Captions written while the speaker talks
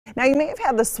Now, you may have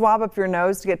had the swab up your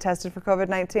nose to get tested for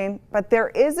COVID-19, but there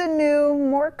is a new,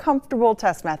 more comfortable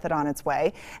test method on its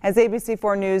way. As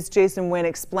ABC4 News' Jason Wynn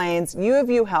explains,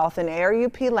 UofU Health and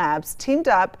ARUP Labs teamed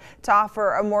up to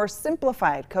offer a more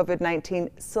simplified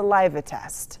COVID-19 saliva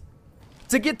test.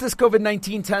 To get this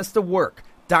COVID-19 test to work,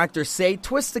 doctors say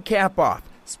twist the cap off,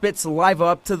 spit saliva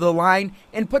up to the line,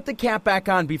 and put the cap back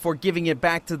on before giving it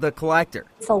back to the collector.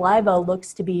 Saliva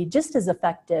looks to be just as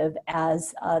effective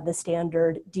as the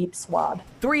standard deep swab.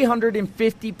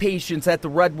 350 patients at the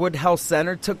Redwood Health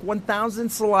Center took 1,000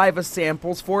 saliva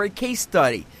samples for a case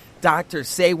study. Doctors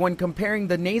say when comparing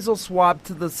the nasal swab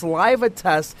to the saliva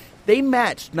test, they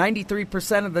matched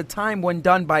 93% of the time when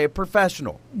done by a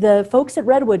professional. The folks at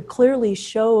Redwood clearly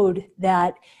showed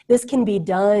that this can be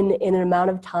done in an amount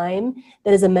of time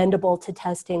that is amendable to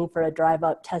testing for a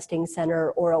drive-up testing center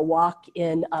or a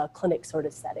walk-in clinic sort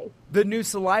of setting. The new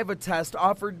saliva test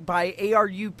offered by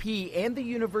ARUP and the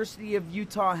University of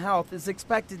Utah Health is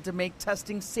expected to make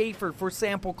testing safer for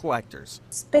sample collectors.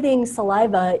 Spitting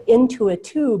saliva into a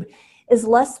tube is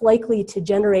less likely to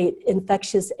generate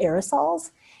infectious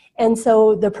aerosols. And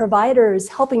so the providers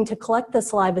helping to collect the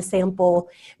saliva sample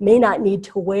may not need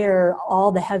to wear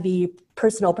all the heavy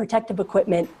personal protective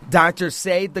equipment. Doctors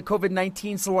say the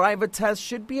COVID-19 saliva test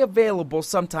should be available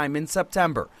sometime in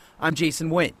September. I'm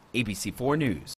Jason Wynn, ABC4 News.